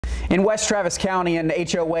In West Travis County, an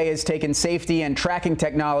HOA has taken safety and tracking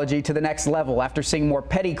technology to the next level after seeing more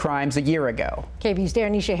petty crimes a year ago. KVUE's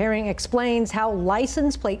Nisha Herring explains how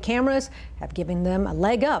license plate cameras have given them a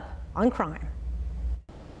leg up on crime.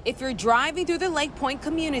 If you're driving through the Lake Point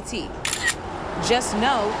community, just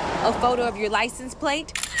know a photo of your license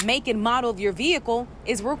plate, make and model of your vehicle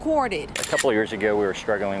is recorded. A couple of years ago, we were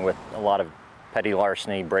struggling with a lot of petty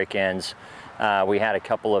larceny, break-ins. We had a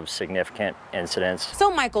couple of significant incidents.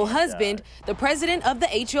 So Michael Husband, the president of the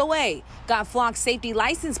HOA, got flock safety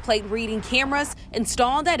license plate reading cameras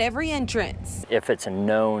installed at every entrance. If it's a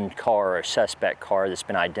known car or a suspect car that's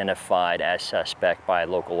been identified as suspect by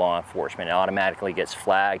local law enforcement, it automatically gets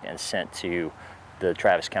flagged and sent to the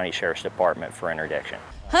Travis County Sheriff's Department for interdiction.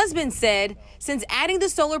 Husband said since adding the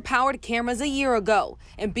solar-powered cameras a year ago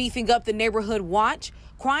and beefing up the neighborhood watch,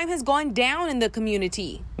 crime has gone down in the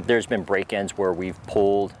community. There's been break-ins where we've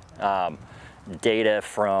pulled data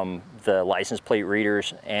from the license plate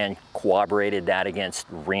readers and corroborated that against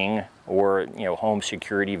Ring or home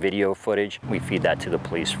security video footage. We feed that to the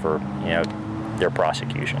police for their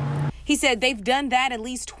prosecution. He said they've done that at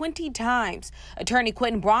least 20 times. Attorney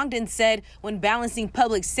Quentin Brogdon said when balancing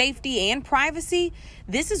public safety and privacy,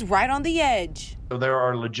 this is right on the edge. So there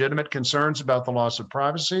are legitimate concerns about the loss of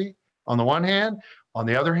privacy on the one hand. On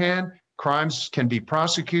the other hand, crimes can be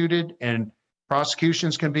prosecuted and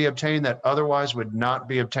prosecutions can be obtained that otherwise would not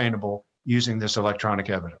be obtainable using this electronic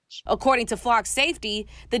evidence. According to Flock Safety,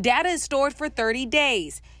 the data is stored for 30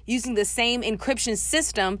 days using the same encryption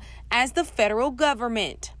system as the federal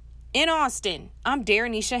government. In Austin, I'm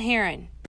Nisha Herring.